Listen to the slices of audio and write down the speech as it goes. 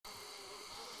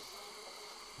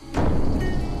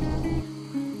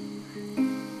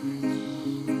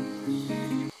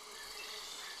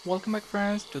Welcome back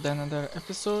friends to another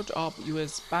episode of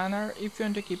US Banner. If you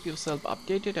want to keep yourself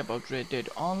updated about Red Dead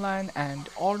Online and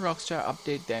all Rockstar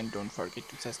update, then don't forget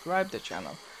to subscribe the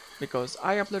channel because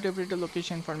I upload every day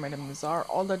location for Madam Nazar,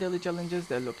 all the daily challenges,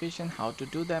 their location, how to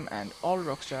do them, and all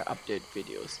Rockstar update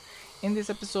videos. In this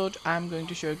episode I'm going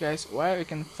to show you guys where you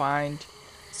can find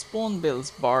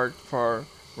Spoonbills bird for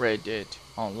Red Dead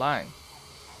Online.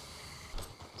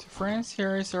 So friends,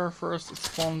 here is our first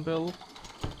Spoonbill.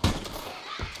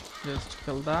 Just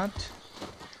kill that.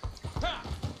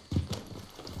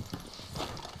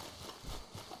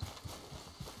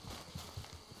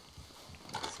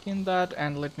 Skin that,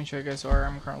 and let me show you guys where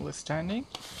I'm currently standing.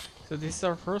 So this is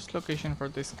our first location for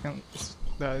the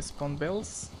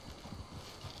Spoonbills.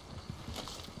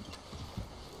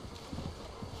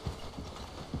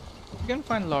 You can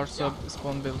find lots of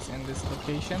Spoonbills in this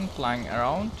location flying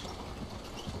around.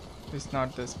 It's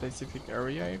not the specific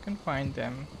area, you can find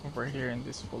them over here in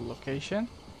this full location.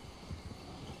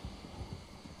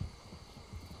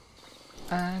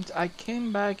 And I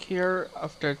came back here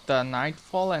after the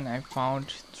nightfall and I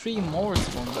found 3 more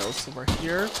spoonbills over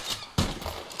here.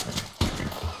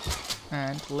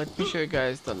 And let me show you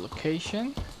guys the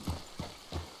location.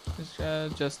 It's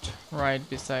just right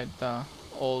beside the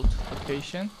old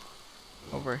location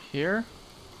over here.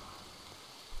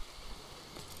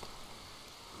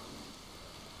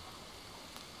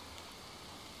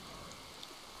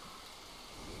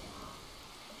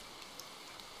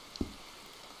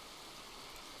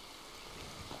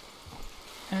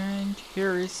 And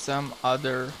here is some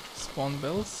other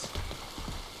spoonbills.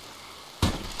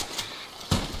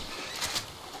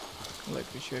 Let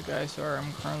me show you guys where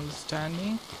I'm currently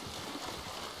standing.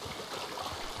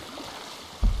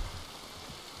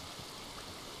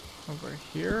 Over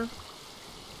here.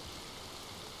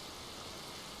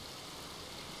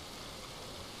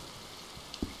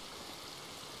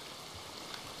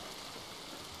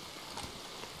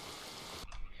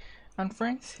 And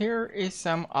friends, here is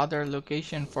some other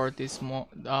location for this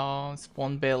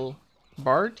spoonbill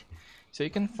bird. So you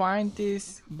can find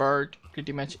this bird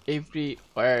pretty much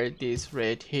everywhere this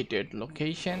red heated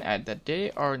location at the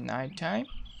day or night time,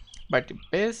 but the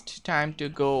best time to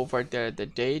go over there at the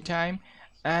daytime.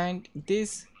 And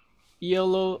this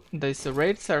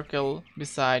red circle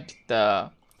beside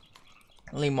the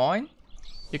lemon,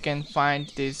 you can find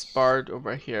this bird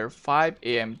over here 5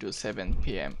 AM to 7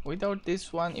 PM. Without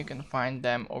this one, you can find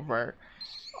them over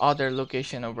other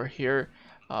location over here,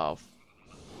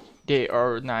 day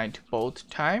or night both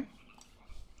time.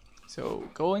 So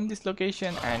go in this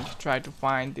location and try to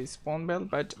find this spoonbill,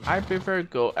 but I prefer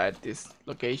go at this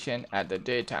location at the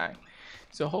daytime.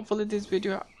 So hopefully this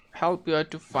video help you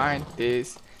out to find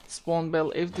this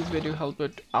spoonbill. If this video helped you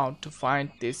out to find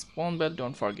this spoonbill,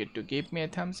 don't forget to give me a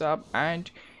thumbs up,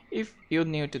 and if you're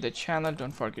new to the channel,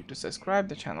 don't forget to subscribe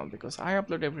the channel because I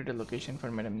upload everyday location for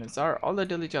Madam Nazar, all the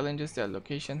daily challenges, their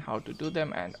location, how to do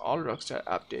them, and all Rockstar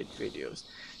update videos.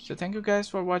 So thank you guys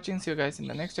for watching. See you guys in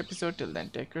the next episode. Till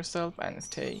then, take yourself and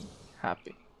stay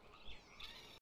happy.